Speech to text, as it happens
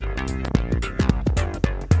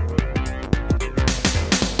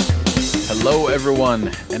Hello, everyone,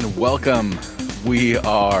 and welcome. We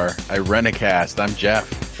are Irenicast. I'm Jeff.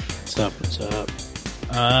 What's up? What's up?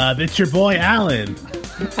 It's your boy, Alan.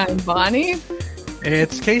 I'm Bonnie.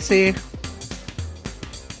 It's Casey.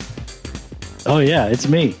 Oh, yeah, it's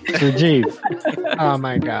me. It's Rajiv. Oh,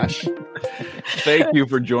 my gosh. Thank you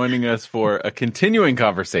for joining us for a continuing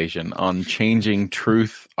conversation on Changing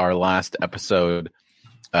Truth, our last episode.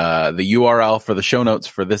 The URL for the show notes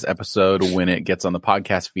for this episode, when it gets on the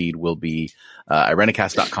podcast feed, will be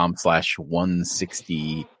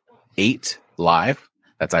irenicast.com/168 live.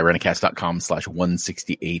 That's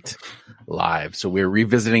irenicast.com/168 live. So we're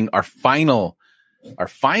revisiting our final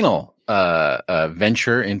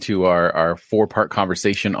venture into our 4-part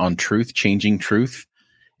conversation on truth, changing truth.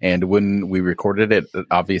 And when we recorded it, it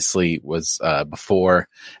obviously was before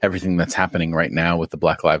everything that's happening right now with the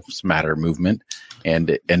Black Lives Matter movement.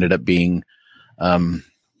 And it ended up being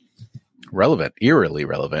relevant, eerily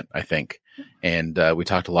relevant, I think. And we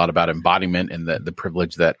talked a lot about embodiment and the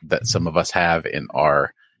privilege that some of us have in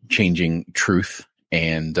our changing truth.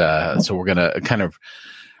 And so we're going to kind of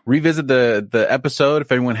revisit the episode.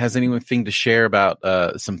 If anyone has anything to share about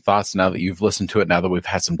some thoughts now that you've listened to it, now that we've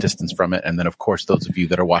had some distance from it. And then, of course, those of you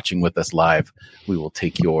that are watching with us live, we will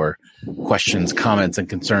take your questions, comments, and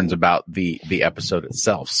concerns about the episode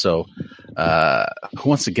itself. So who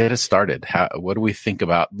wants to get us started? What do we think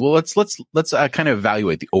about? Well, let's kind of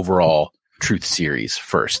evaluate the overall truth series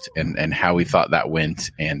first and how we thought that went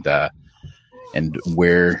and how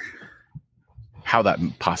that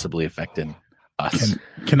possibly affected us.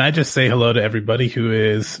 Can I just say hello to everybody who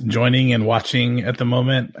is joining and watching at the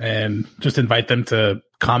moment, and just invite them to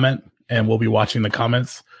comment, and we'll be watching the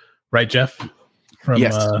comments. Right, Jeff?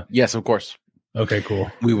 Yes, of course. Okay, cool.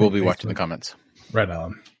 We will be watching the comments. Right,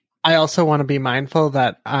 Alan. I also want to be mindful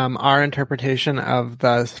that our interpretation of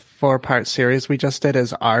the 4-part series we just did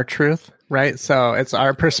is our truth, right? So it's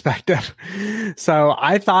our perspective. So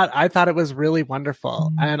I thought it was really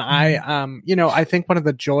wonderful. And I think one of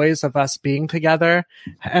the joys of us being together,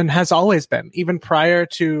 and has always been, even prior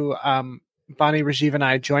to Bonnie, Rajiv, and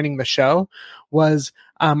I joining the show, was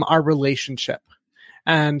our relationship.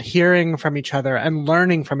 And hearing from each other and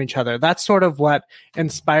learning from each other. That's sort of what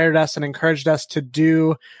inspired us and encouraged us to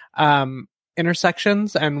do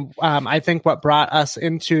intersections. And I think what brought us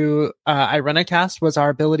into Irenicast was our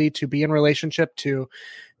ability to be in relationship, to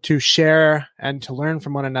share and to learn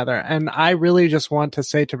from one another. And I really just want to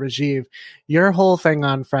say to Rajiv, your whole thing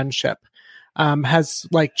on friendship has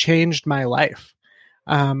changed my life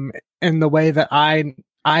in the way that I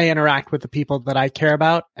interact with the people that I care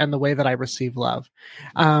about and the way that I receive love.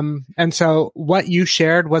 And so what you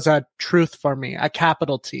shared was a truth for me, a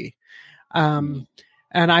capital T. And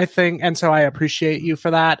so I appreciate you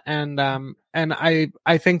for that. And I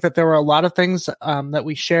think that there were a lot of things that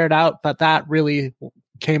we shared out, but that really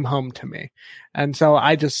came home to me. And so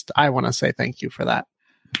I want to say thank you for that.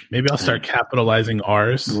 Maybe I'll start capitalizing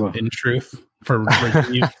R's in truth for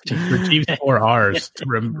Rajiv's 4 R's to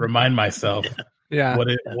remind myself. Yeah. What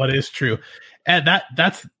is true. And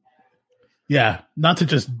that's not to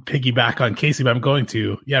just piggyback on Casey, but I'm going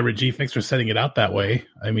to. Yeah, Rajiv, thanks for setting it out that way.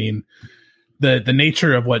 I mean, the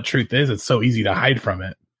nature of what truth is, it's so easy to hide from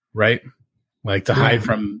it, right? Like to hide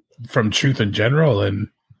from truth in general and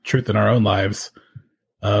truth in our own lives.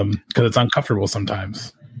 Because it's uncomfortable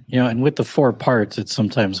sometimes. And with the 4 parts, it's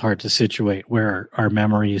sometimes hard to situate where our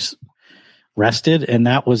memories rested. And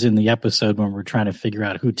that was in the episode when we're trying to figure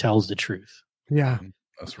out who tells the truth. Yeah.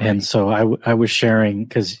 That's right. And so I was sharing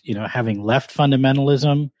because, having left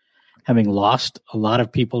fundamentalism, having lost a lot of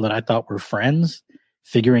people that I thought were friends,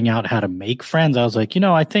 figuring out how to make friends, I was like,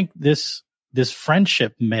 I think this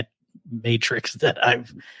friendship matrix that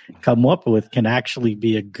I've come up with can actually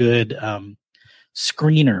be a good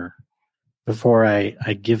screener before I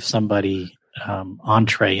give somebody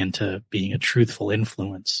entree into being a truthful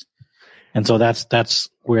influence. And so that's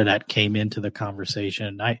where that came into the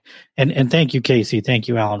conversation. And thank you, Casey. Thank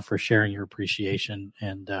you, Alan, for sharing your appreciation.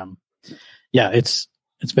 And it's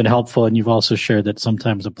been helpful. And you've also shared that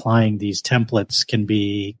sometimes applying these templates can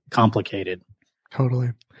be complicated.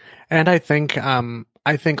 Totally. And I think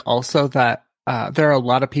also that there are a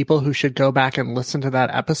lot of people who should go back and listen to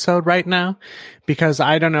that episode right now, because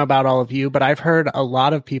I don't know about all of you, but I've heard a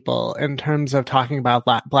lot of people in terms of talking about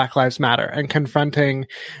Black Lives Matter and confronting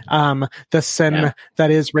the sin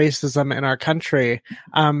that is racism in our country,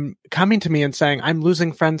 coming to me and saying, I'm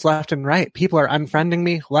losing friends left and right. People are unfriending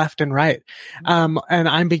me left and right. And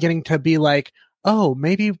I'm beginning to be like, oh,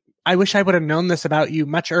 maybe I wish I would have known this about you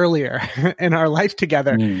much earlier in our life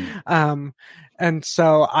together. And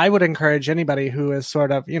so I would encourage anybody who is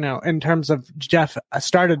sort of, in terms of Jeff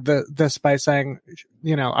started this by saying,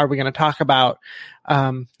 are we going to talk about,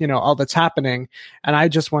 all that's happening? And I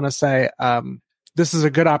just want to say, this is a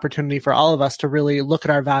good opportunity for all of us to really look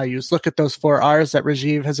at our values, look at those 4 R's that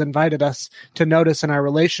Rajiv has invited us to notice in our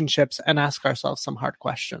relationships and ask ourselves some hard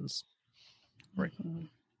questions. Right.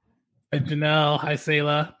 Hi, Janelle. Hi,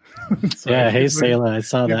 Selah. Yeah, hey, Selah. I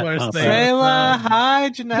saw that. Selah. Hi,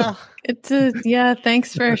 Janelle.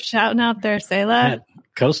 Thanks for shouting out there, Selah.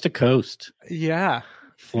 Coast to coast. Yeah.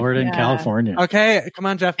 Florida and California. Okay, come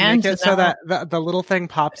on, Jeff. Make it so that the little thing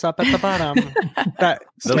pops up at the bottom that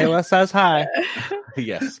Selah says hi.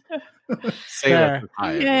 Yes. Selah says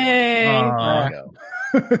hi.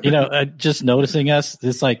 Yay. Just noticing us,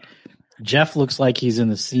 this Jeff looks like he's in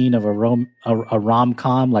the scene of a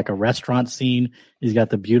rom-com, like a restaurant scene. He's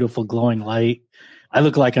got the beautiful glowing light. I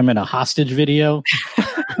look like I'm in a hostage video.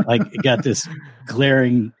 Got this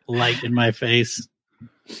glaring light in my face.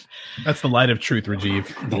 That's the light of truth,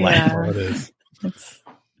 Rajiv. The light. That's all it is. It's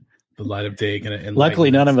the light of day.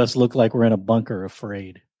 Luckily, none of us look like we're in a bunker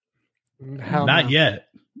afraid. Not yet.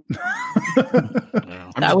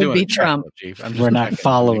 That would be Trump. We're not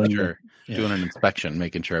following. Doing an inspection,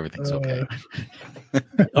 making sure everything's okay.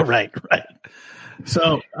 Oh, right.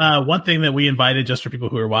 So one thing that we invited, just for people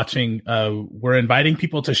who are watching, we're inviting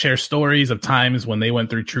people to share stories of times when they went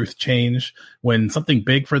through truth change, when something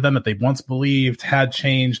big for them that they once believed had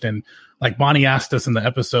changed. And like Bonnie asked us in the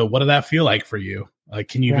episode, what did that feel like for you?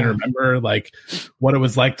 Can you even remember what it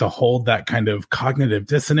was like to hold that kind of cognitive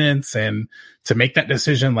dissonance and to make that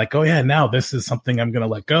decision now this is something I'm going to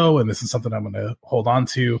let go and this is something I'm going to hold on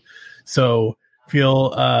to. So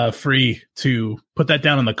feel free to put that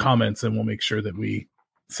down in the comments and we'll make sure that we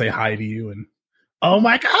say hi to you. And oh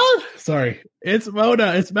my God, sorry, it's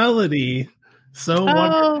Mona, it's Melody. So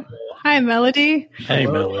wonderful. Hi, Melody. Hey,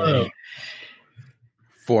 Melody.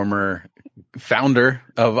 Former founder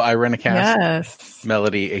of Irenicast. Yes.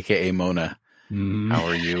 Melody, aka Mona. How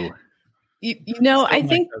are you?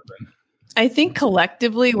 I think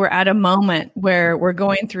collectively we're at a moment where we're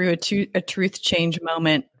going through a truth change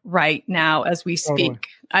moment right now as we speak. Totally.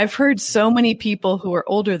 I've heard so many people who are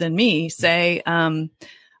older than me say,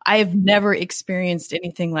 I've never experienced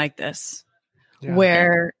anything like this,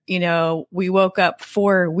 where, we woke up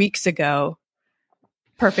 4 weeks ago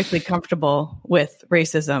perfectly comfortable with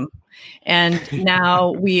racism. And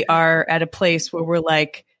now we are at a place where we're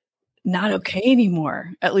not okay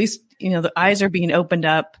anymore. At least, the eyes are being opened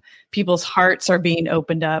up. People's hearts are being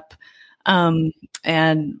opened up.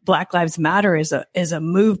 And Black Lives Matter is a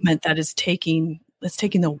movement that is taking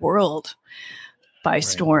the world by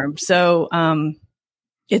storm. So,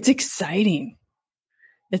 it's exciting.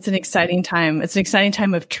 It's an exciting time. It's an exciting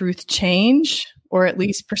time of truth change, or at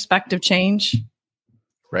least perspective change.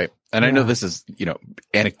 Right. And I know this is,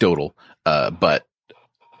 anecdotal, but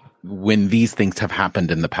when these things have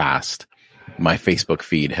happened in the past, my Facebook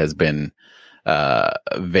feed has been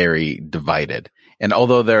very divided. And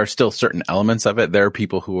although there are still certain elements of it, there are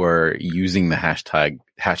people who are using the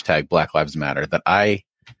hashtag Black Lives Matter that I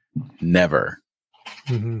never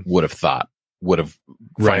would have thought would have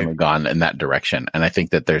finally gone in that direction. And I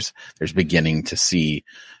think that there's beginning to see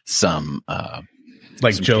some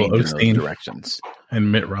Joe Osteen directions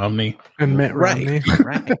and Mitt Romney right.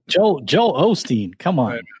 Joe Osteen, come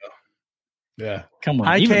on. Yeah, come on.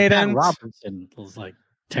 Hi, Even Cadence. Pat Robertson was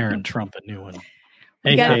tearing Trump a new one.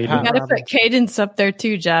 Hey, you got to put Cadence up there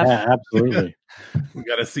too, Jeff. Yeah, absolutely. We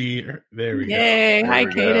got to see her. There we go. Yay! Hi,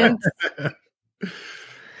 Cadence.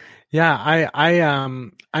 Yeah,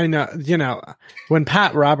 I know. When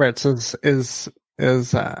Pat Roberts is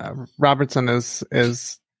Robertson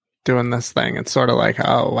is doing this thing, it's sort of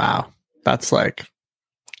oh wow,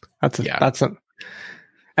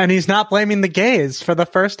 and he's not blaming the gays for the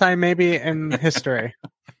first time maybe in history.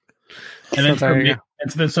 And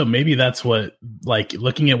then so maybe that's what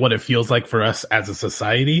looking at what it feels like for us as a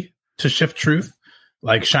society to shift truth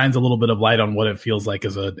shines a little bit of light on what it feels like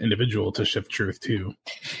as an individual to shift truth too.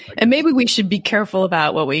 And maybe we should be careful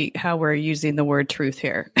about how we're using the word truth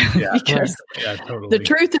here. Yeah, because totally. The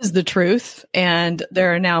truth is the truth. And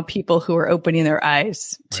there are now people who are opening their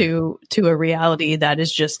eyes to a reality that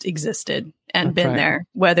has just existed and been there,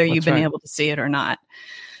 whether you've been able to see it or not.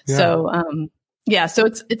 Yeah. So,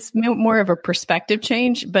 so it's more of a perspective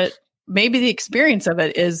change, but maybe the experience of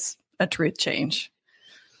it is a truth change.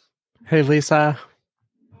 Hey, Lisa.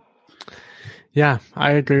 Yeah,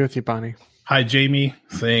 I agree with you, Bonnie. Hi, Jamie,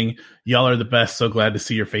 saying, y'all are the best. So glad to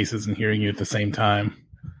see your faces and hearing you at the same time.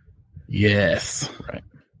 Yes. Right.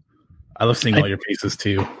 I love seeing all your faces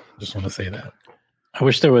too. Just want to say that. I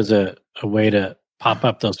wish there was a way to pop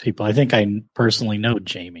up those people. I think I personally know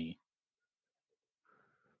Jamie.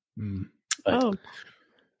 Oh,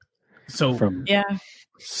 so yeah.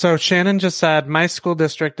 So Shannon just said, my school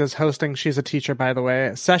district is hosting, she's a teacher, by the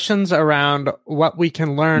way, sessions around what we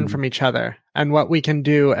can learn from each other and what we can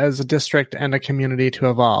do as a district and a community to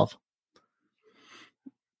evolve.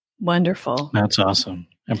 Wonderful. That's awesome.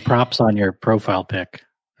 And props on your profile pic.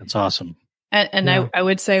 That's awesome. And Yeah. I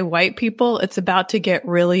would say white people, it's about to get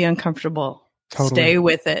really uncomfortable. Totally. Stay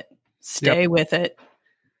with it. Stay with it.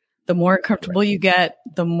 The more comfortable you get,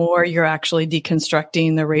 the more you're actually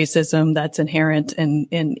deconstructing the racism that's inherent in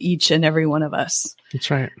each and every one of us.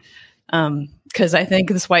 That's right. Because I think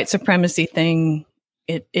this white supremacy thing,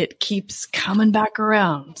 it keeps coming back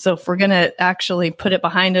around. So if we're going to actually put it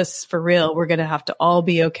behind us for real, we're going to have to all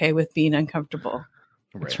be okay with being uncomfortable.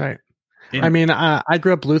 That's right. Yeah. I mean, I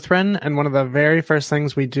grew up Lutheran, and one of the very first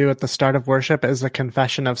things we do at the start of worship is the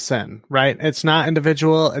confession of sin, right? It's not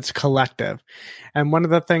individual, it's collective. And one of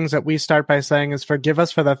the things that we start by saying is, forgive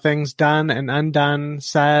us for the things done and undone,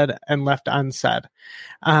 said and left unsaid.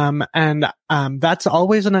 That's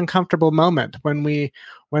always an uncomfortable moment when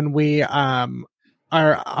we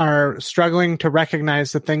are struggling to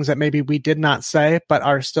recognize the things that maybe we did not say, but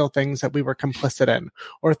are still things that we were complicit in,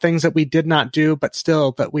 or things that we did not do, but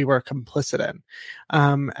still that we were complicit in.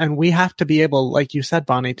 And we have to be able, like you said,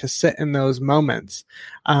 Bonnie, to sit in those moments,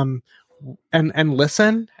 and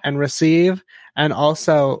listen and receive, and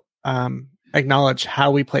also, acknowledge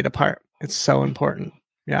how we played a part. It's so important.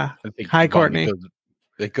 Yeah. Hi, Courtney.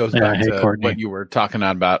 It goes back to what you were talking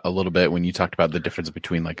about a little bit when you talked about the difference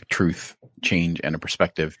between like a truth change and a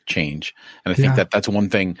perspective change. And I think that's one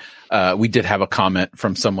thing. We did have a comment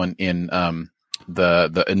from someone in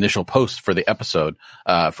the initial post for the episode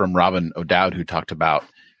from Robin O'Dowd, who talked about,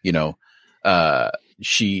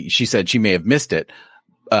 she said she may have missed it,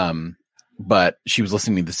 but she was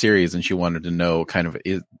listening to the series and she wanted to know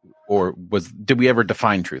did we ever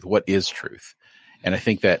define truth? What is truth? And I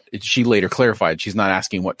think that she later clarified, she's not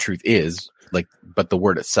asking what truth is, but the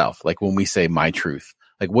word itself. Like when we say my truth,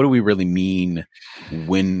 like what do we really mean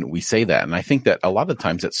when we say that? And I think that a lot of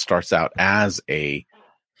times it starts out as a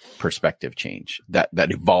perspective change that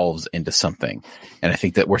evolves into something. And I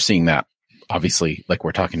think that we're seeing that obviously, like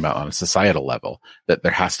we're talking about on a societal level, that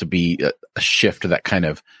there has to be a shift that kind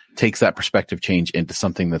of takes that perspective change into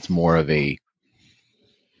something that's more of a,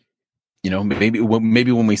 maybe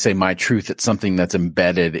when we say my truth, it's something that's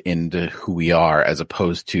embedded into who we are, as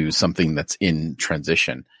opposed to something that's in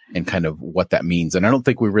transition and kind of what that means. And I don't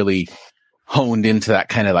think we really honed into that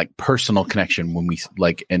kind of like personal connection when we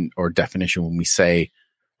or definition when we say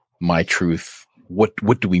my truth. What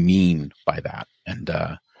do we mean by that? And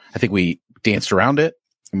I think we danced around it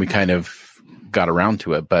and we kind of got around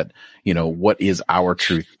to it. But what is our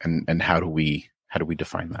truth, and how do we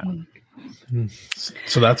define that?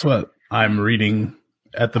 So that's what I'm reading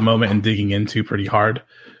at the moment and digging into pretty hard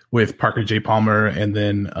with Parker J. Palmer and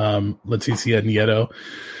then Leticia Nieto.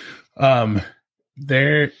 And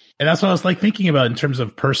that's what I was like thinking about in terms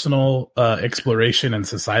of personal exploration and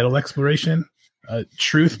societal exploration.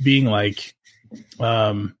 Truth being like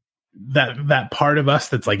that part of us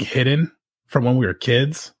that's like hidden from when we were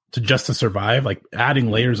kids to survive, like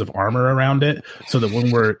adding layers of armor around it so that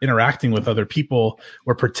when we're interacting with other people,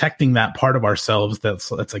 we're protecting that part of ourselves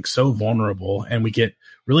that's like so vulnerable, and we get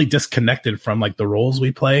really disconnected from like the roles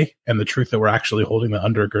we play and the truth that we're actually holding that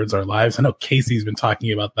undergirds our lives. I know Casey's been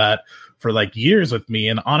talking about that for like years with me,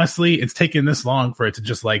 and honestly, it's taken this long for it to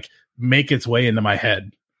just like make its way into my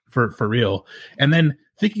head for real. And then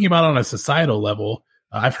thinking about on a societal level,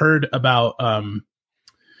 I've heard about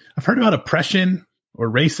oppression or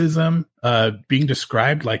racism being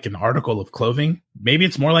described like an article of clothing. Maybe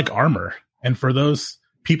it's more like armor. And for those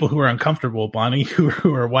people who are uncomfortable, Bonnie, who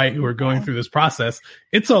are white, who are going through this process,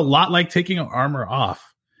 it's a lot like taking armor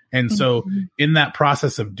off. And so in that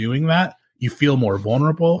process of doing that, you feel more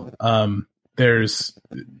vulnerable. There's,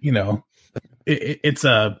 it's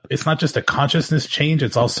not just a consciousness change.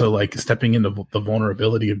 It's also like stepping into the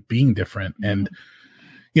vulnerability of being different. And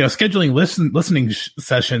scheduling listening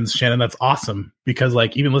sessions, Shannon, that's awesome, because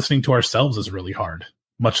like even listening to ourselves is really hard,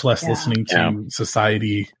 much less listening to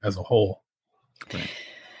society as a whole. Right.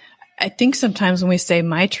 I think sometimes when we say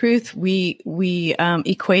my truth, we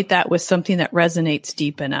equate that with something that resonates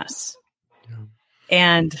deep in us. Yeah.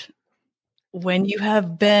 And when you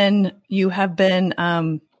have been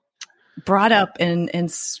brought up in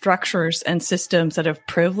structures and systems that have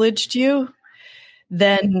privileged you,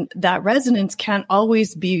 then that resonance can't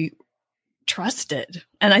always be trusted.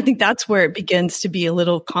 And I think that's where it begins to be a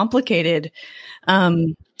little complicated.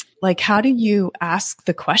 like, how do you ask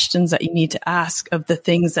the questions that you need to ask of the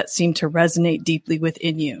things that seem to resonate deeply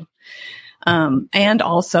within you? And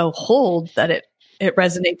also hold that it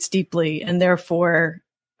resonates deeply and therefore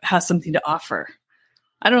has something to offer.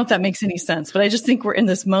 I don't know if that makes any sense, but I just think we're in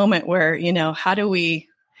this moment where, how do we,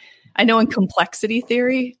 I know in complexity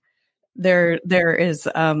theory, there is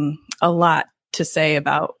a lot to say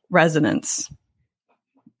about resonance.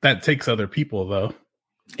 That takes other people though.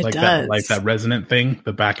 It like does. that resonant thing,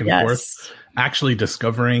 the back and forth, actually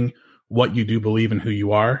discovering what you do believe and who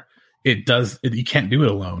you are. You can't do it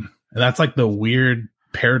alone. And that's like the weird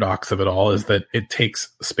paradox of it all, is that it takes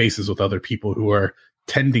spaces with other people who are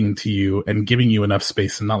tending to you and giving you enough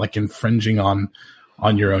space and not like infringing on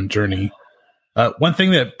your own journey. One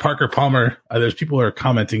thing that Parker Palmer, there's people who are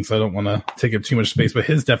commenting, so I don't want to take up too much space, but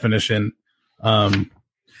his definition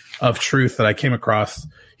of truth that I came across,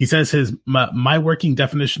 he says my working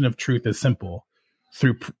definition of truth is simple.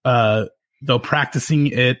 Though practicing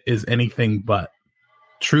it is anything but.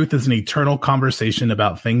 Truth is an eternal conversation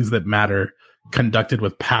about things that matter, conducted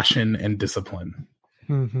with passion and discipline.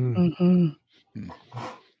 Mm-hmm. Mm-hmm.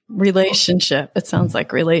 Relationship. It sounds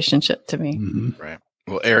like relationship to me. Mm-hmm. Right.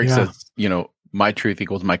 Well, Eric says, my truth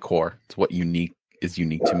equals my core. It's what is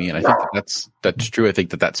unique to me. And I think that's true. I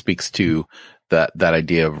think that speaks to that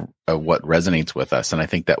idea of what resonates with us. And I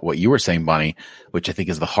think that what you were saying, Bonnie, which I think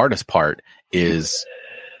is the hardest part, is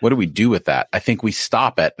what do we do with that? I think we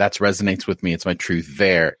stop at that resonates with me. It's my truth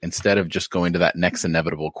there, instead of just going to that next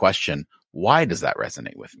inevitable question. Why does that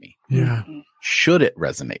resonate with me? Yeah. Should it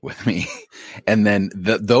resonate with me? And then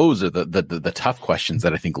those are the tough questions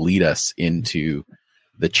that I think lead us into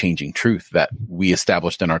the changing truth that we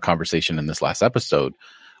established in our conversation in this last episode,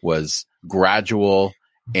 was gradual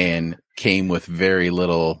and came with very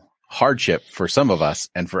little hardship for some of us.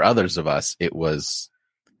 And for others of us, it was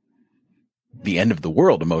the end of the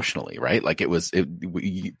world emotionally, right? Like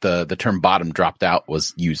the term bottom dropped out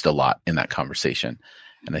was used a lot in that conversation.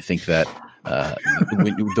 And I think that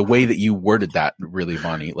the way that you worded that really,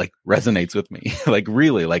 Bonnie, like resonates with me. Like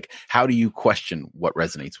really, like how do you question what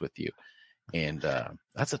resonates with you? And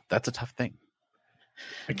that's a tough thing.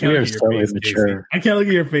 I can't look at your face, Casey. I can't look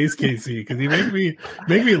at your face, Casey, because you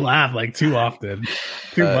make me laugh like too often,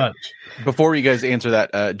 too much. Before you guys answer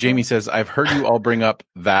that, Jamie says, I've heard you all bring up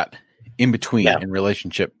that in between in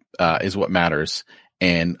relationship is what matters,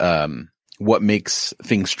 and what makes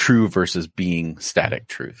things true versus being static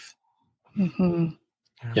truth. Mm-hmm.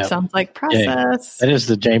 Yep. Sounds like process. That is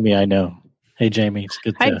the Jamie I know. Hey, Jamie, it's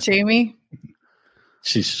good. Hi, Jamie.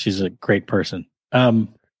 She's a great person. The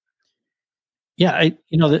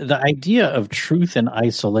idea of truth in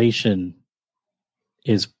isolation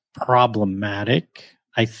is problematic.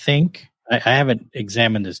 I think I haven't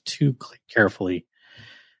examined this too carefully.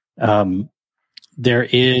 There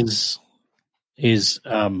is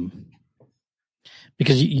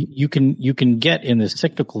because you can get in this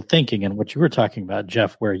cyclical thinking, and what you were talking about,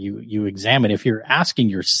 Jeff, where you examine, if you're asking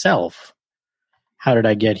yourself, how did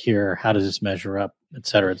I get here? How does this measure up? Et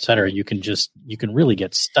cetera, you can really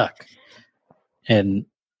get stuck. And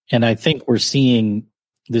I think we're seeing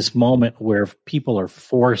this moment where people are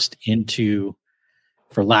forced into,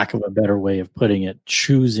 for lack of a better way of putting it,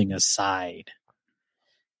 choosing a side.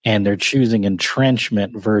 And they're choosing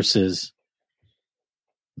entrenchment versus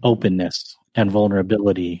openness and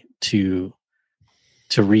vulnerability to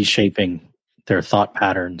reshaping their thought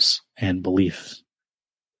patterns and beliefs.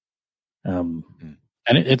 And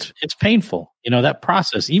it's painful, that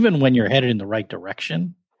process, even when you're headed in the right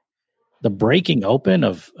direction, the breaking open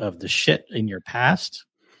of the shit in your past,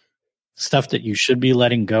 stuff that you should be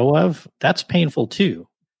letting go of, that's painful too.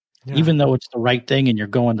 Yeah. Even though it's the right thing and you're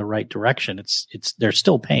going the right direction, there's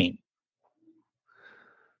still pain.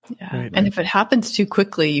 Yeah. Right. And if it happens too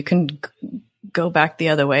quickly, you can go back the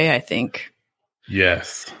other way, I think.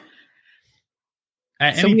 Yes.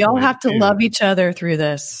 So we all have to love each other through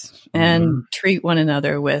this and treat one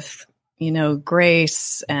another with,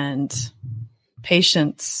 grace and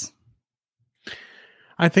patience.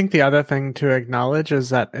 I think the other thing to acknowledge is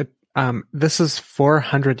that this is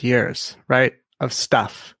 400 years, right, of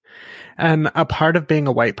stuff. And a part of being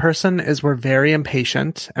a white person is we're very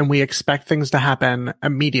impatient and we expect things to happen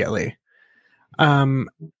immediately. And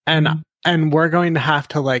we're going to have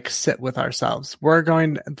to sit with ourselves. We're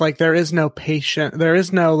going there is no patience. There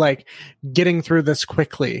is no getting through this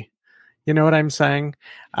quickly. You know what I'm saying?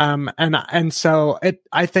 And so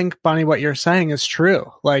I think, Bonnie, what you're saying is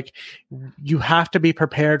true. You have to be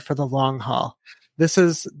prepared for the long haul. This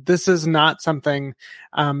is not something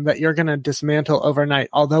that you're going to dismantle overnight,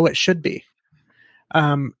 although it should be.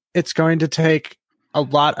 It's going to take a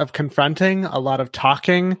lot of confronting, a lot of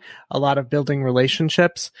talking, a lot of building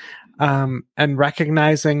relationships, and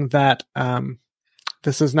recognizing that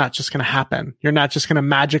this is not just going to happen. You're not just going to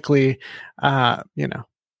magically,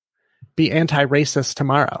 be anti-racist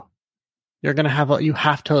tomorrow. You're going to you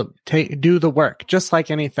have to do the work, just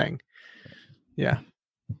like anything. Yeah.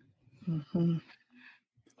 Mm-hmm.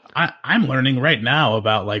 I'm learning right now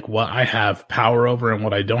about like what I have power over and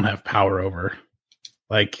what I don't have power over.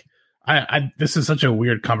 Like this is such a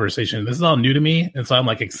weird conversation. This is all new to me. And so I'm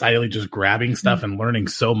like excitedly just grabbing stuff and learning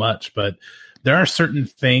so much, but there are certain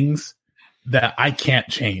things that I can't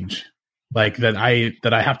change, like that I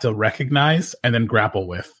have to recognize and then grapple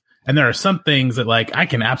with. And there are some things that like I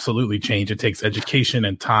can absolutely change. It takes education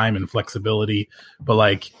and time and flexibility, but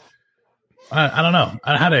like, I don't know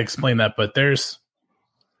how to explain that, but there's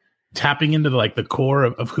tapping into like the core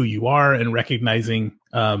of who you are and recognizing,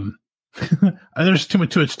 there's too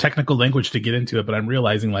much technical language to get into it, but I'm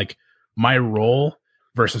realizing like my role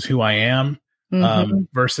versus who I am,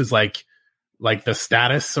 versus like the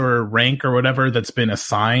status or rank or whatever that's been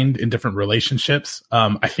assigned in different relationships.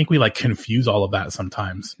 I think we like confuse all of that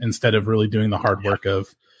sometimes instead of really doing the hard work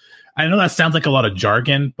of, I know that sounds like a lot of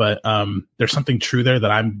jargon, but there's something true there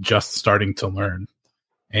that I'm just starting to learn.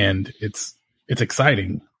 And it's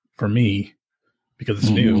exciting for me because it's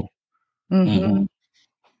new. Mm-hmm.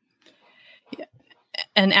 Yeah.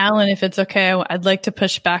 And Alan, if it's okay, I'd like to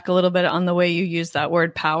push back a little bit on the way you use that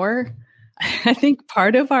word power. I think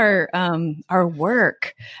part of our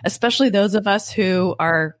work, especially those of us who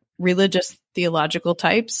are religious theological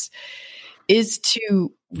types, is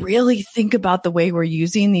to really think about the way we're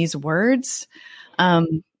using these words.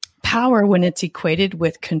 Power, when it's equated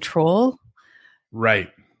with control, right?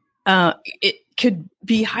 It could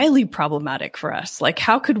be highly problematic for us. Like,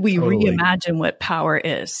 how could we reimagine what power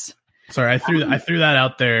is? Sorry, I threw that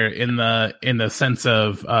out there in the sense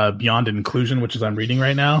of Beyond Inclusion, which is I'm reading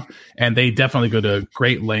right now, and they definitely go to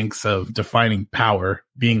great lengths of defining power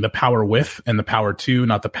being the power with and the power to,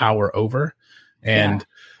 not the power over. And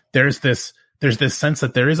there's this sense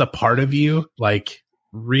that there is a part of you, like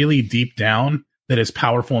really deep down, that is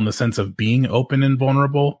powerful in the sense of being open and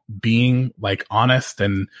vulnerable, being like honest,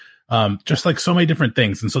 and just like so many different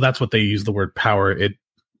things. And so that's what they use the word power. It,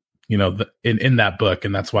 in that book,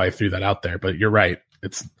 and that's why I threw that out there. But you're right;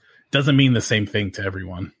 it doesn't mean the same thing to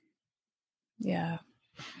everyone. Yeah.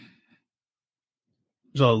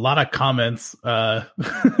 There's a lot of comments.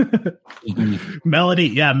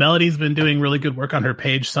 Melody, Melody's been doing really good work on her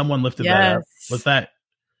page. Someone lifted that up. Was that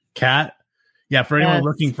Kat? Yeah, for anyone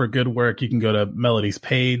looking for good work, you can go to Melody's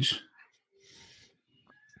page.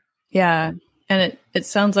 Yeah, and it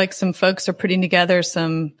sounds like some folks are putting together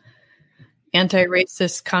some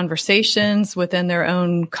anti-racist conversations within their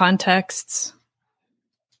own contexts.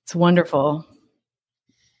 It's wonderful.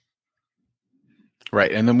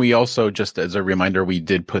 Right. And then we also, just as a reminder, we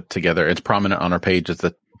did put together, it's prominent on our page as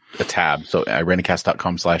a tab. So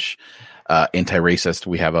irenicast.com/anti-racist,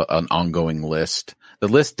 we have an ongoing list. The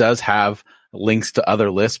list does have links to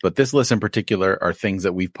other lists, but this list in particular are things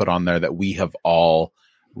that we've put on there that we have all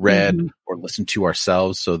read or listened to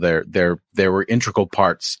ourselves. So there were integral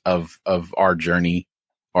parts of our journey,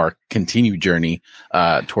 our continued journey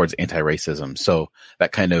towards anti-racism. So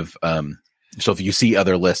that kind of, so if you see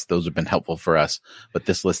other lists, those have been helpful for us. But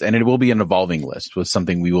this list, and it will be an evolving list, with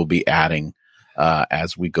something we will be adding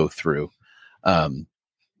as we go through.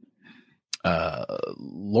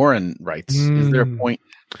 Lauren writes, is there a point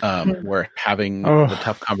where having the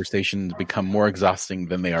tough conversations become more exhausting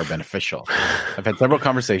than they are beneficial? I've had several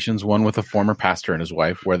conversations, one with a former pastor and his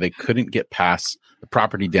wife, where they couldn't get past the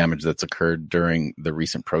property damage that's occurred during the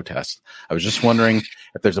recent protest. I was just wondering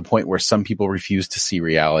if there's a point where some people refuse to see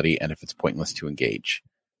reality and if it's pointless to engage.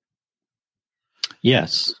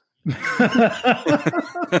 Yes.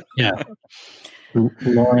 Yeah.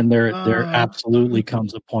 Lauren, there absolutely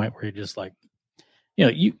comes a point where you're just like,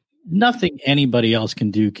 nothing anybody else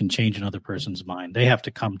can do can change another person's mind. They have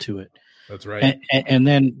to come to it. That's right. And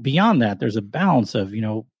then beyond that, there's a balance of,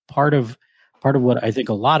 part of what I think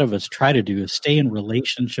a lot of us try to do is stay in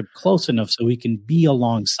relationship close enough so we can be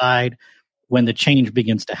alongside when the change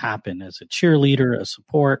begins to happen, as a cheerleader, a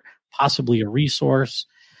support, possibly a resource,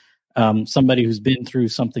 somebody who's been through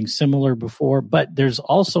something similar before. But there's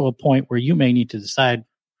also a point where you may need to decide,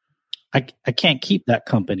 I can't keep that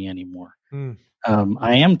company anymore.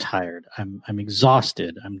 I am tired. I'm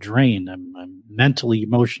exhausted. I'm drained. I'm mentally,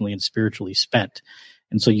 emotionally, and spiritually spent.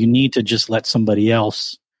 And so you need to just let somebody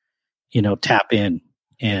else, tap in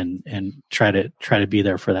and try to be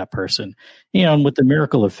there for that person. And with the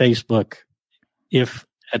miracle of Facebook, if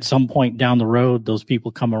at some point down the road, those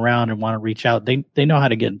people come around and want to reach out, they know how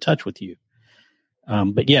to get in touch with you.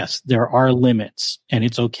 But yes, there are limits, and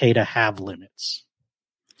it's okay to have limits.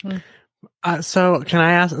 So can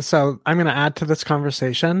I ask, so I'm going to add to this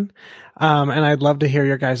conversation, and I'd love to hear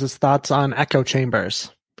your guys' thoughts on echo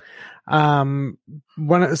chambers.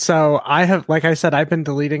 So I have, like I said, I've been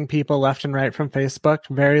deleting people left and right from Facebook.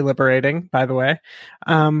 Very liberating, by the way.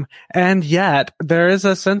 And yet there is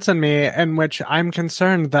a sense in me in which I'm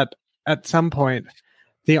concerned that at some point,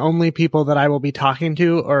 the only people that I will be talking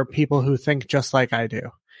to are people who think just like I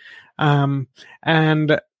do. As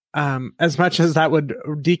much as that would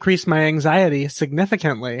decrease my anxiety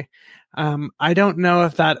significantly, I don't know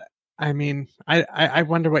if that, I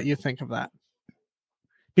wonder what you think of that.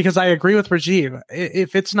 Because I agree with Rajiv.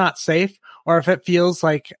 If it's not safe, or if it feels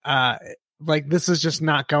like this is just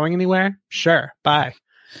not going anywhere, sure, bye.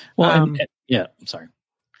 Well, sorry.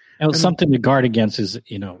 And something to guard against is,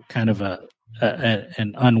 kind of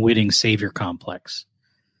an unwitting savior complex.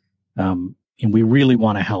 And we really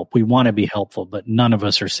want to help. We want to be helpful, but none of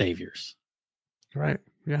us are saviors. Right.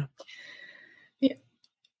 Yeah.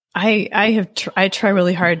 I try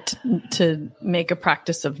really hard to make a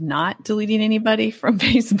practice of not deleting anybody from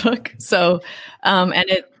Facebook. So, and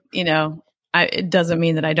it doesn't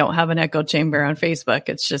mean that I don't have an echo chamber on Facebook.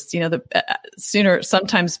 It's just,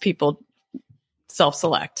 sometimes people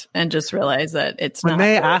self-select and just realize that it's when not. When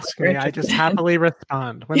they ask me, I just happily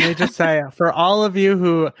respond. When they just say, for all of you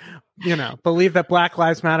who, believe that Black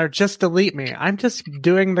Lives Matter, just delete me. I'm just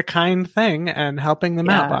doing the kind thing and helping them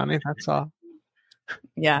out, Bonnie. That's all.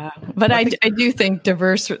 Yeah, but I do think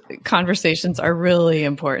diverse conversations are really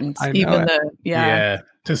important.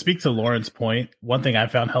 To speak to Lauren's point, one thing I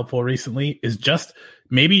found helpful recently is just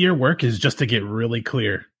maybe your work is just to get really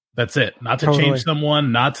clear. That's it. Not to change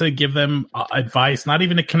someone, not to give them advice, not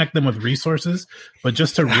even to connect them with resources, but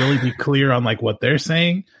just to really be clear on like what they're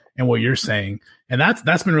saying and what you're saying. And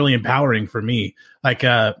that's been really empowering for me. Like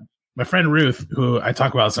my friend Ruth, who I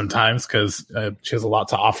talk about sometimes because she has a lot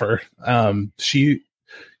to offer.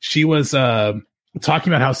 She was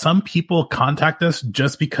talking about how some people contact us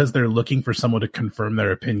just because they're looking for someone to confirm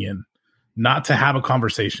their opinion, not to have a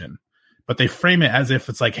conversation. But they frame it as if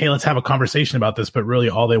it's like, hey, let's have a conversation about this. But really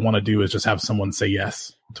all they want to do is just have someone say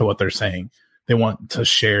yes to what they're saying. They want to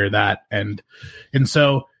share that. And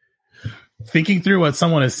so thinking through what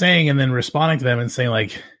someone is saying and then responding to them and saying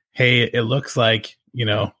like, hey, it looks like,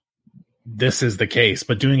 this is the case,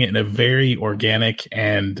 but doing it in a very organic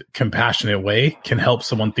and compassionate way can help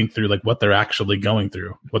someone think through like what they're actually going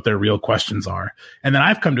through, what their real questions are. And then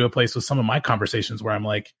I've come to a place with some of my conversations where I'm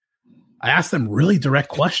like, I ask them really direct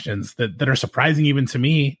questions that are surprising even to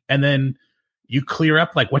me. And then you clear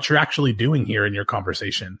up like what you're actually doing here in your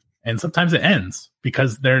conversation. And sometimes it ends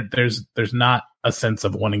because there's not a sense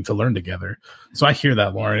of wanting to learn together. So I hear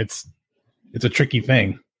that, Lauren. It's a tricky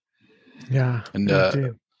thing. Yeah.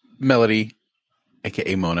 And Melody,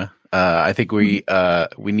 aka Mona, I think we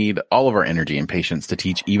need all of our energy and patience to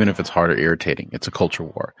teach, even if it's hard or irritating. It's a culture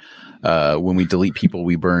war. When we delete people,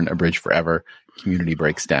 we burn a bridge forever. Community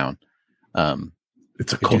breaks down.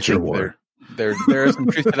 It's a culture war. There is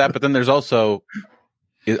some truth to that, but then there's also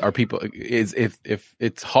if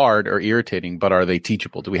it's hard or irritating, but are they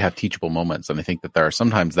teachable? Do we have teachable moments? And I think that there are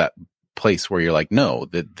sometimes that place where you're like, no,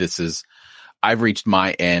 that this is. I've reached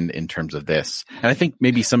my end in terms of this. And I think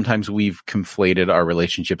maybe sometimes we've conflated our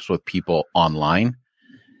relationships with people online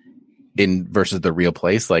versus the real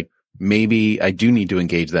place. Like maybe I do need to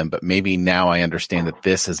engage them, but maybe now I understand that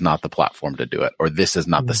this is not the platform to do it, or this is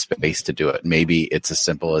not the space to do it. Maybe it's as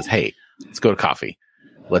simple as, hey, let's go to coffee.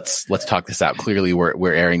 Let's talk this out. Clearly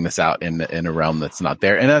we're airing this out in a realm that's not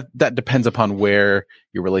there. And that depends upon where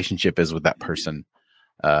your relationship is with that person,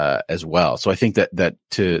 as well. So I think that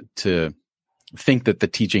to think that the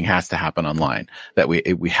teaching has to happen online, that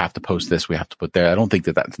we have to post this, we have to put there. I don't think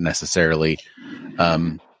that that's necessarily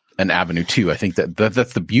an avenue too. I think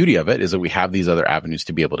that's the beauty of it, is that we have these other avenues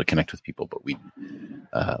to be able to connect with people, but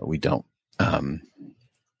we don't.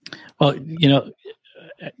 Well,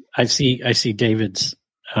 I see David's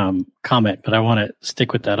comment, but I want to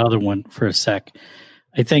stick with that other one for a sec.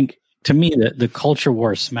 I think to me the culture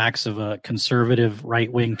war smacks of a conservative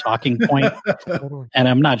right-wing talking point, and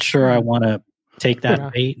I'm not sure I want to take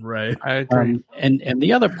that bait. Right. I agree. And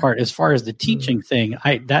the other part, as far as the teaching thing,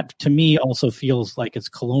 that to me also feels like it's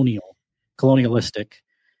colonialistic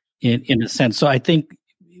in a sense. So I think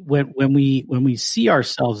when we see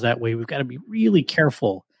ourselves that way, we've got to be really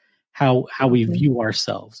careful how we view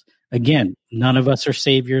ourselves. Again, none of us are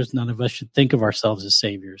saviors. None of us should think of ourselves as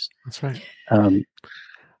saviors. That's right.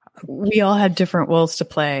 we all have different roles to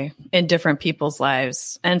play in different people's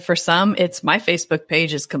lives. And for some, it's my Facebook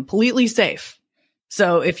page is completely safe.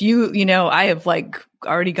 So if I have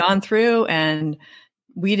already gone through and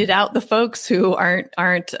weeded out the folks who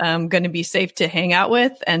aren't going to be safe to hang out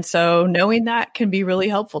with. And so knowing that can be really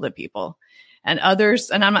helpful to people. And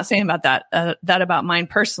others, and I'm not saying about that about mine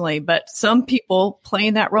personally, but some people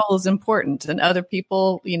playing that role is important. And other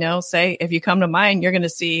people, say, if you come to mine, you're going to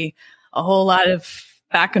see a whole lot of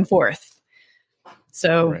back and forth.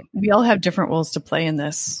 So we all have different roles to play in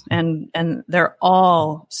this, and they're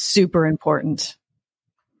all super important.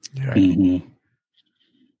 Yeah. Mm-hmm.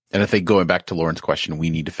 And I think going back to Lauren's question, we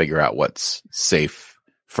need to figure out what's safe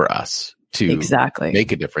for us to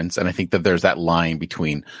make a difference. And I think that there's that line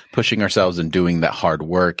between pushing ourselves and doing that hard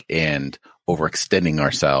work and overextending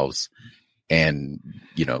ourselves and,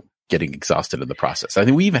 getting exhausted in the process. I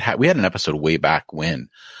think we had an episode way back when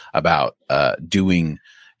about doing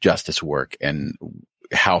justice work and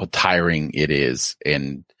how tiring it is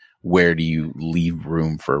and where do you leave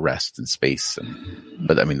room for rest and space.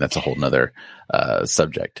 But I mean, that's a whole nother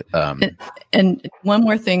subject. And one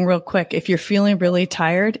more thing real quick. If you're feeling really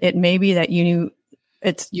tired, it may be that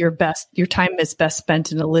it's your time is best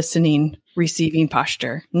spent in a listening, receiving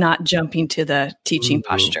posture, not jumping to the teaching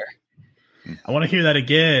posture. I want to hear that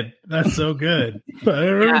again. That's so good.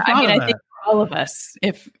 I think for all of us,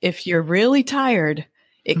 if you're really tired,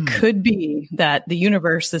 it could be that the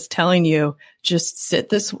universe is telling you just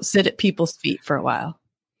sit at people's feet for a while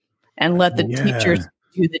and let the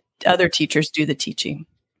other teachers do the teaching.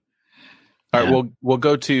 All right, we'll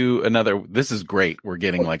go to another. This is great. We're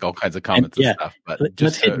getting all kinds of comments and stuff. But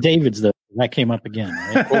let's hit David's though. That came up again.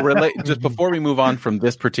 Right? Well, just before we move on from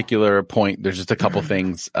this particular point, there's just a couple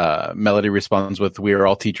things. Melody responds with, "We are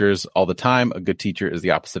all teachers all the time. A good teacher is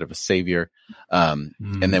the opposite of a savior." And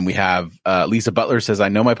then we have Lisa Butler says, "I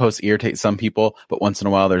know my posts irritate some people, but once in a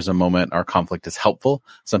while there's a moment our conflict is helpful.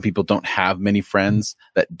 Some people don't have many friends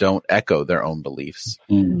that don't echo their own beliefs."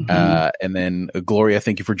 Mm-hmm. And then Gloria,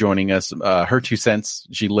 thank you for joining us. Her 2 cents,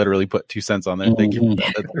 she literally put 2 cents on there. Thank you for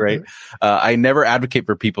that. That's great. I never advocate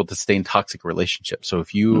for people to stay in toxic relationships. So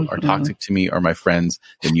if you are toxic to me or my friends,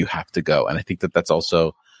 then you have to go. And I think that that's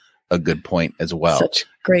also a good point as well. Such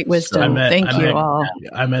great wisdom. Thank you all.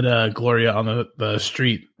 I met Gloria on the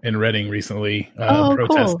street in Reading recently,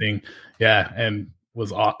 protesting. Cool. Yeah, and it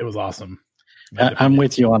was awesome. I'm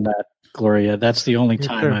with you on that, Gloria. That's the only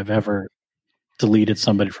time I've ever deleted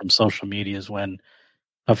somebody from social media is when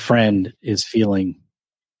a friend is feeling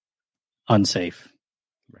unsafe.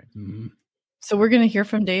 Right. Mm-hmm. So we're going to hear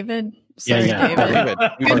from David. Sorry, David.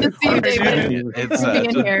 Good to see you, David.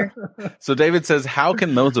 Being here. So David says, how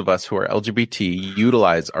can those of us who are LGBT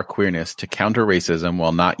utilize our queerness to counter racism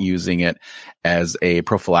while not using it as a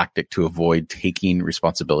prophylactic to avoid taking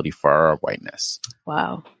responsibility for our whiteness?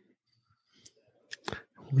 Wow.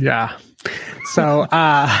 Yeah. So,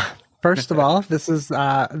 first of all, this is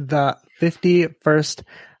the 51st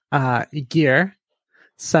year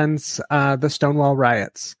since the Stonewall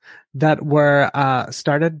riots that were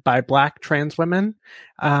started by Black trans women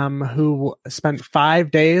who spent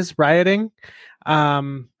 5 days rioting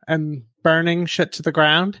and burning shit to the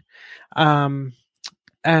ground.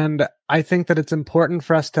 And I think that it's important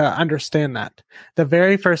for us to understand that. The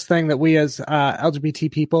very first thing that we as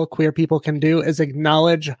LGBT people, queer people can do is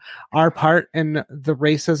acknowledge our part in the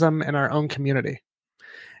racism in our own community,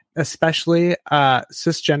 especially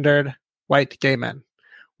cisgendered white gay men.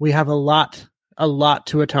 We have a lot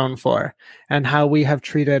to atone for and how we have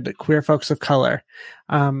treated queer folks of color.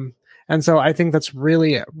 And so I think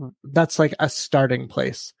that's like a starting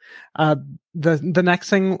place. The next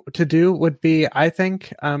thing to do would be, I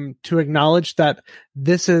think, to acknowledge that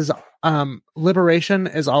this is, liberation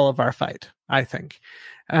is all of our fight, I think.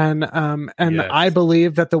 And yes. I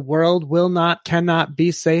believe that the world cannot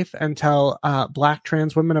be safe until, Black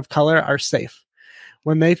trans women of color are safe.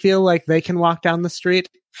 When they feel like they can walk down the street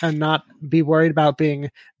and not be worried about being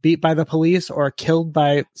beat by the police or killed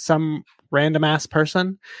by some random ass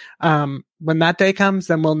person, when that day comes,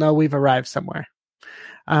 then we'll know we've arrived somewhere.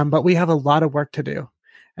 But we have a lot of work to do.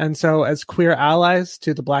 And so as queer allies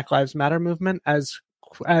to the Black Lives Matter movement, as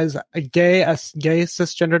a gay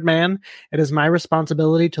cisgendered man, it is my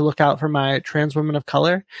responsibility to look out for my trans women of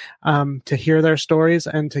color, to hear their stories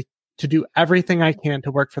and to do everything I can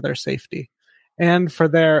to work for their safety and for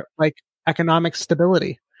their economic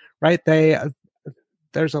stability, right?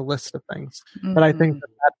 There's a list of things, but I think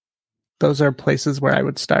that those are places where I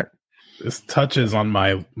would start. This touches on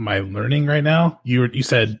my learning right now. You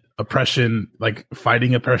said oppression,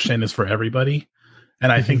 fighting oppression is for everybody.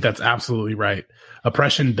 And I think that's absolutely right.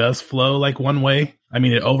 Oppression does flow one way. I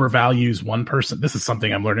mean, it overvalues one person. This is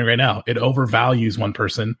something I'm learning right now. It overvalues one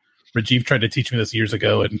person. Rajiv tried to teach me this years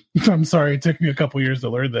ago, and I'm sorry it took me a couple years to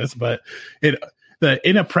learn this, but in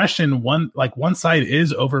oppression, one side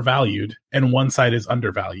is overvalued and one side is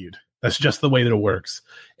undervalued. That's just the way that it works.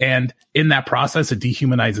 And in that process, it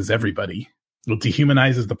dehumanizes everybody. It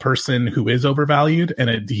dehumanizes the person who is overvalued, and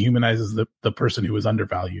it dehumanizes the person who is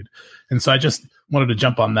undervalued. And so I just wanted to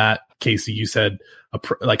jump on that. Casey, you said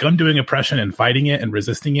undoing oppression and fighting it and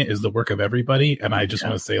resisting it is the work of everybody. And I just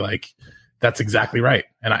want to say that's exactly right.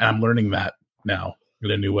 And I'm learning that now in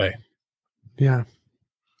a new way. Yeah.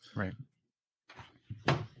 Right.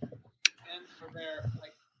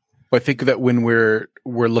 I think that when we're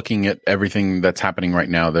looking at everything that's happening right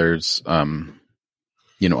now, there's,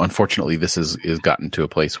 unfortunately, this is gotten to a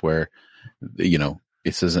place where,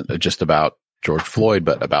 this isn't just about George Floyd,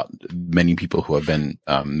 but about many people who have been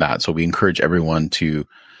that. So we encourage everyone to,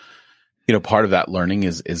 part of that learning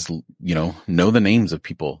is know the names of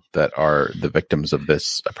people that are the victims of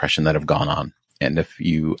this oppression that have gone on. And if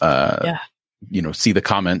you, see the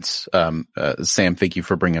comments, Sam, thank you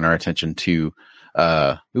for bringing our attention to,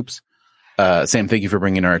 Sam, thank you for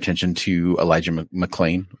bringing our attention to Elijah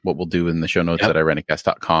McClain. What we'll do in the show notes at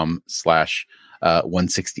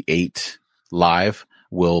irenicast.com/168 live,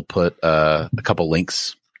 we'll put a couple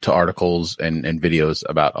links to articles and videos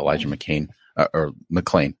about Elijah McClain. I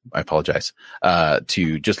apologize.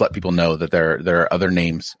 To just let people know that there are other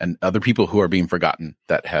names and other people who are being forgotten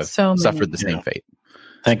that have suffered the same fate.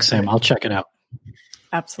 Thanks, Sam. I'll check it out.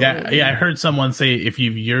 Absolutely. Yeah. I heard someone say if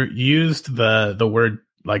you've used the word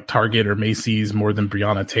like Target or Macy's more than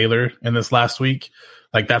Breonna Taylor in this last week,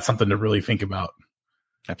 that's something to really think about.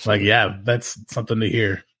 Absolutely. That's something to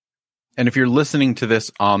hear. And if you're listening to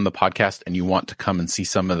this on the podcast and you want to come and see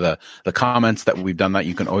some of the comments that we've done, that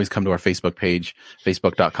you can always come to our Facebook page,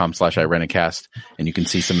 facebook.com/irenicast, and you can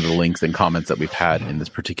see some of the links and comments that we've had in this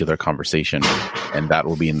particular conversation. And that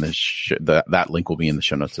will be in that link will be in the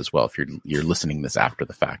show notes as well if you're listening this after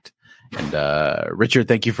the fact. And Richard,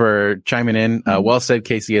 thank you for chiming in. Well said,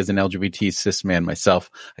 Casey. As an LGBT cis man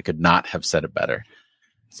myself, I could not have said it better.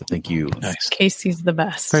 So thank you. Nice. Casey's the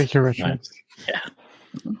best. Thank you, Richard. Nice. Yeah.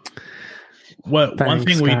 One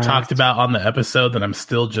thing we talked about on the episode that I'm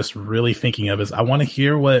still just really thinking of is I want to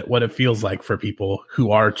hear what it feels like for people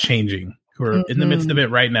who are changing, who are in the midst of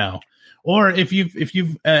it right now. Or if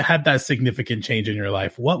you've had that significant change in your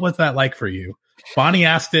life, what was that like for you? Bonnie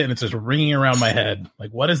asked it and it's just ringing around my head.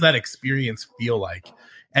 What does that experience feel like?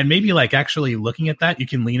 And maybe actually looking at that, you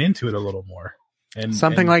can lean into it a little more. And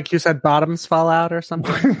something like you said, bottoms fall out or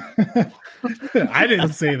something. I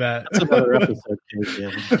didn't say that. That's another episode,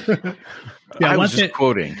 Casey. I was just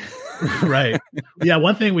quoting. Right. Yeah.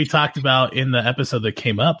 One thing we talked about in the episode that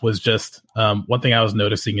came up was just one thing I was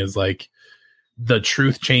noticing is the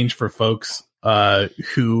truth change for folks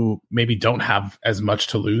who maybe don't have as much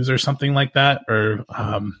to lose or something like that, or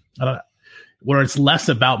where it's less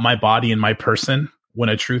about my body and my person when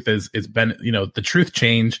a truth is the truth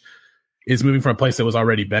change is moving from a place that was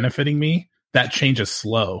already benefiting me. That change is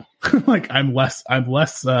slow. I'm less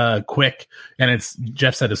quick. And it's,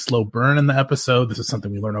 Jeff said, a slow burn in the episode. This is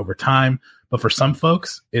something we learn over time. But for some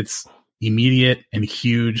folks, it's immediate and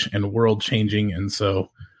huge and world changing. And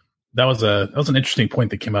so that was an interesting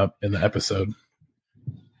point that came up in the episode.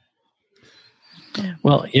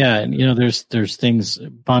 Well, yeah. And, there's things,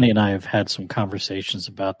 Bonnie and I have had some conversations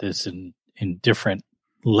about this in different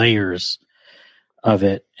layers of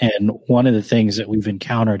it. And one of the things that we've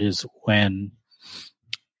encountered is when,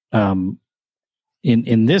 in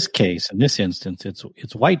this case, in this instance,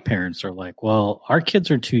 it's white parents are like, well, our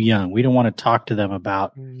kids are too young. We don't want to talk to them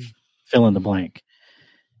about fill in the blank.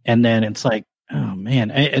 And then it's like, oh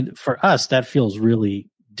man, and for us, that feels really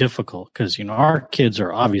difficult because, our kids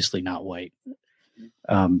are obviously not white.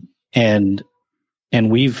 And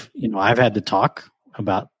we've, I've had to talk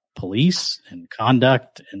about police and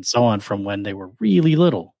conduct and so on from when they were really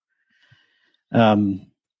little. I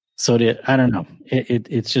don't know.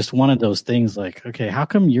 It's just one of those things okay, how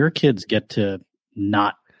come your kids get to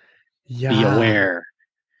not be aware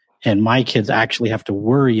and my kids actually have to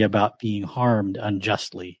worry about being harmed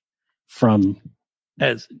unjustly from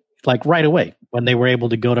right away when they were able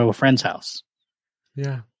to go to a friend's house?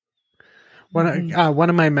 Yeah. One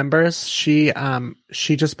of my members, she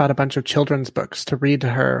just bought a bunch of children's books to read to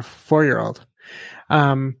her 4-year-old,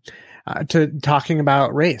 to talking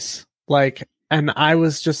about race. And I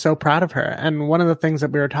was just so proud of her. And one of the things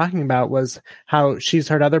that we were talking about was how she's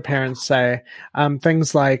heard other parents say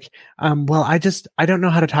things like, well, I don't know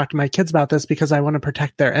how to talk to my kids about this because I want to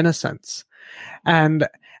protect their innocence. And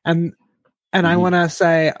I want to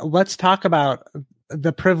say, let's talk about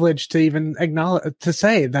the privilege to even acknowledge, to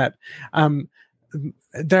say that,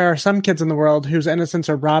 there are some kids in the world whose innocence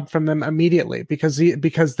are robbed from them immediately because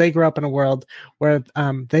they grew up in a world where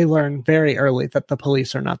they learn very early that the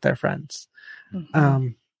police are not their friends.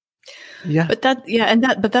 Yeah. But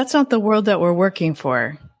that's not the world that we're working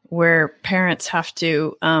for, where parents have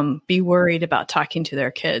to be worried about talking to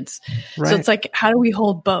their kids. Right. So it's like, how do we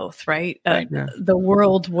hold both, right? The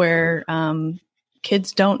world where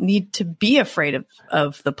kids don't need to be afraid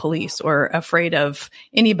of the police or afraid of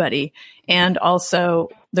anybody. And also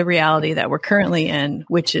the reality that we're currently in,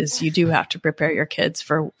 which is you do have to prepare your kids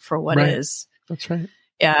for what is. That's right.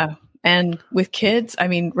 Yeah. And with kids, I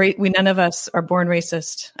mean, we none of us are born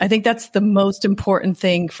racist. I think that's the most important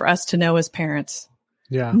thing for us to know as parents.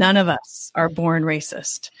 Yeah. None of us are born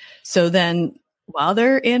racist. So then while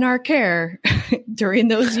they're in our care during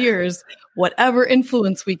those years, whatever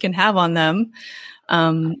influence we can have on them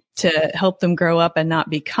to help them grow up and not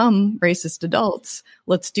become racist adults,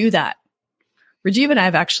 let's do that. Rajiv and I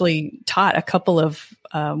have actually taught a couple of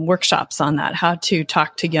workshops on that, how to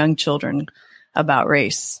talk to young children about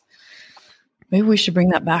race. Maybe we should bring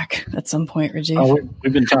that back at some point, Rajiv. Oh,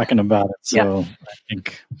 we've been talking about it, so yeah.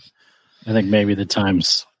 I think maybe the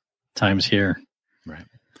time's here. Right.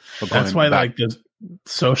 That's why like the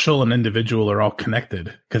social and individual are all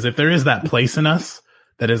connected. Because if there is that place in us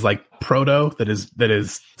that is like proto, that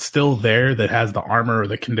is still there, that has the armor or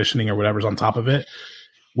the conditioning or whatever's on top of it,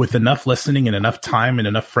 with enough listening and enough time and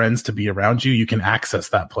enough friends to be around you, you can access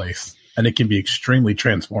that place. And it can be extremely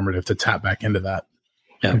transformative to tap back into that.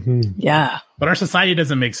 Yeah. Mm-hmm. Yeah. But our society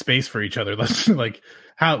doesn't make space for each other. Like,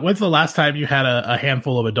 when's the last time you had a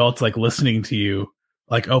handful of adults like listening to you,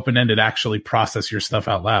 like open-ended, actually process your stuff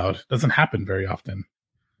out loud? It doesn't happen very often.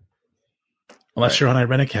 Unless you're on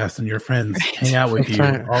Irenicast and your friends hang out with you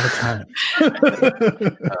all the time.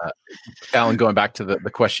 Alan, going back to the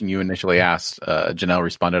question you initially asked, Janelle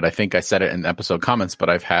responded, I think I said it in episode comments, but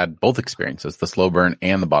I've had both experiences, the slow burn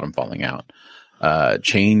and the bottom falling out.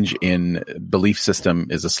 Change in belief system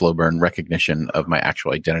is a slow burn. Recognition of my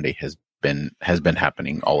actual identity has been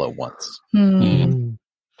happening all at once. Mm.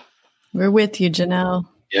 We're with you, Janelle.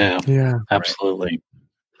 Yeah, absolutely.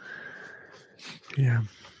 Yeah.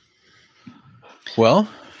 Well,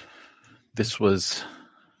 this was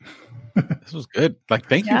good. Like,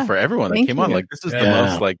 thank you for everyone that came on. Like, this is the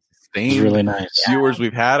most like sustained really nice viewers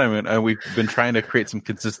we've had. I mean, we've been trying to create some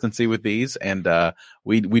consistency with these, and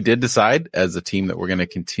we did decide as a team that we're going to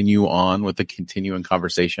continue on with the continuing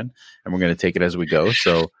conversation, and we're going to take it as we go.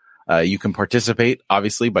 So you can participate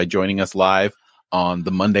obviously by joining us live on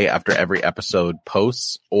the Monday after every episode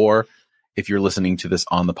posts, or if you're listening to this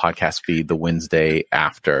on the podcast feed, the Wednesday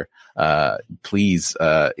after. Please,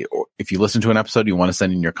 if you listen to an episode, you want to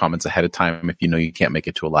send in your comments ahead of time. If you know you can't make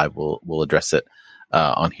it to a live, we'll address it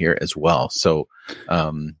on here as well. So,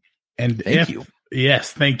 and thank you.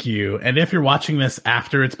 Yes, thank you. And if you're watching this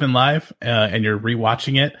after it's been live and you're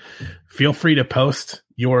rewatching it, feel free to post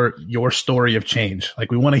your story of change.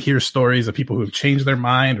 Like, we want to hear stories of people who have changed their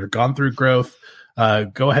mind or gone through growth.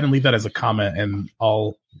 Go ahead and leave that as a comment, and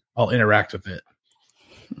I'll interact with it.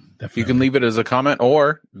 Definitely. You can leave it as a comment,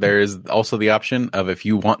 or there is also the option of, if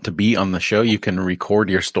you want to be on the show, you can record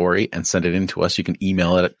your story and send it in to us. You can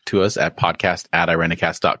email it to us at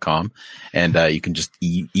podcast@irenicast.com, and you can just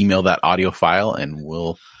email that audio file, and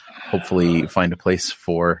we'll hopefully find a place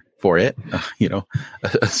for it,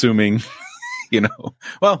 assuming,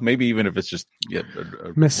 well, maybe even if it's just a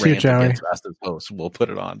miss you, Joey. We'll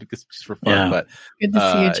put it on because just for fun. Yeah. But good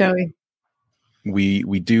to see you, Joey.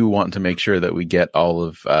 We do want to make sure that we get all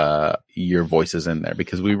of your voices in there,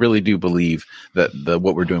 because we really do believe that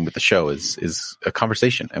what we're doing with the show is a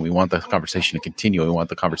conversation, and we want the conversation to continue. We want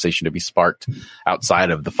the conversation to be sparked outside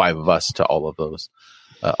of the five of us to all of those,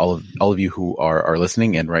 all of you who are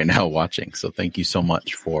listening and right now watching. So thank you so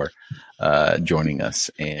much for joining us.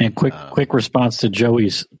 And quick response to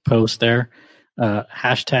Joey's post there.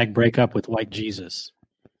 Hashtag break up with white Jesus.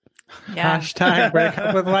 Yeah. Hashtag break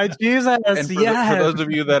up with white Jesus. And for those of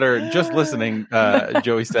you that are just listening,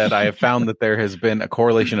 Joey said, I have found that there has been a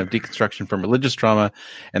correlation of deconstruction from religious trauma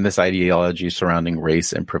and this ideology surrounding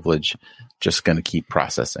race and privilege. Just going to keep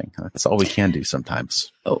processing. That's all we can do sometimes.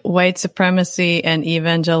 White supremacy and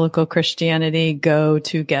evangelical Christianity go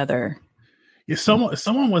together. Yeah,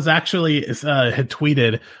 someone was actually had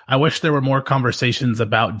tweeted, I wish there were more conversations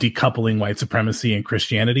about decoupling white supremacy and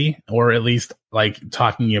Christianity, or at least like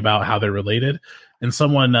talking about how they're related. and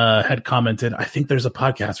someone had commented, I think there's a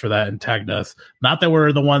podcast for that, and tagged us. Not that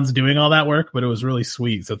we're the ones doing all that work, but it was really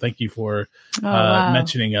sweet. So thank you for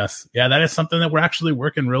mentioning us. Yeah, that is something that we're actually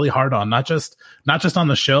working really hard on, not just on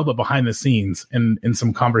the show, but behind the scenes in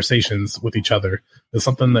some conversations with each other. It's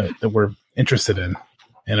something that we're interested in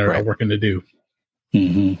and are working to do.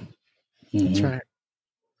 Mm-hmm. Mm-hmm. That's right.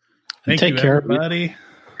 Thank take you, care everybody.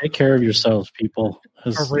 Take care of yourselves, people.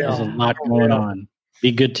 There's a lot going on.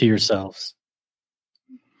 Be good to yourselves.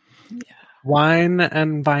 Wine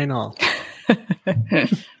and vinyl.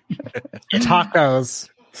 Tacos.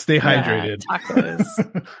 Stay hydrated.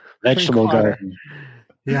 Tacos. Vegetable garden.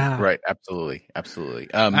 Yeah. Right. Absolutely.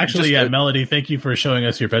 Absolutely. Actually, Melody, thank you for showing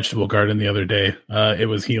us your vegetable garden the other day. It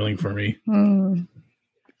was healing for me.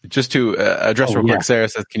 Just to address real quick, Sarah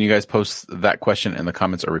says, can you guys post that question in the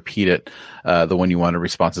comments or repeat it? The one you wanted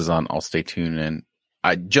responses on, I'll stay tuned. And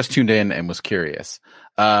I just tuned in and was curious.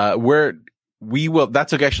 That's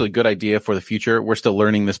actually a good idea for the future. We're still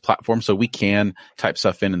learning this platform, so we can type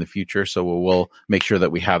stuff in the future. So we'll make sure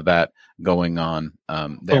that we have that going on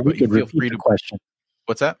there. We could repeat the question.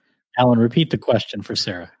 What's that? Alan, repeat the question for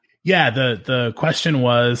Sarah. Yeah, the question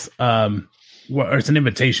was, or it's an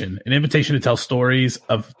invitation to tell stories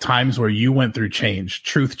of times where you went through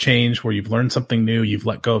truth change, where you've learned something new, you've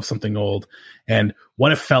let go of something old, and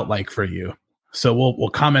what it felt like for you. So we'll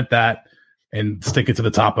comment that and stick it to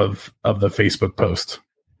the top of the Facebook post.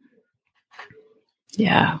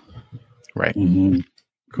 Yeah. Right. Mm-hmm.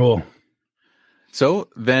 Cool. So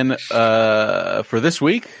then for this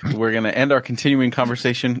week, we're going to end our continuing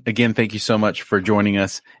conversation. Again, thank you so much for joining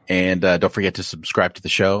us. And don't forget to subscribe to the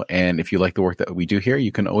show. And if you like the work that we do here,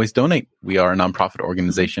 you can always donate. We are a nonprofit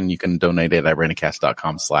organization. You can donate at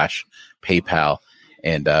irenicast.com/PayPal.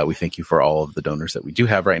 And we thank you for all of the donors that we do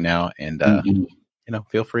have right now. And,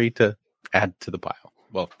 feel free to add to the pile.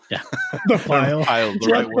 Well, yeah, the pile. The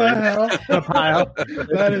right word. The pile.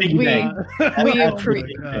 That is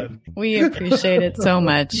we appreciate it so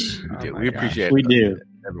much. We appreciate it. We do.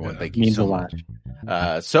 Everyone, thank It you means so a lot.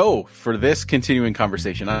 much. So for this continuing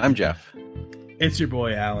conversation, I'm Jeff. It's your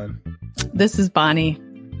boy, Alan. This is Bonnie.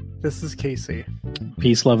 This is Casey.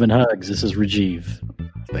 Peace, love, and hugs. This is Rajiv.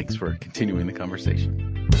 Thanks for continuing the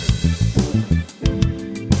conversation.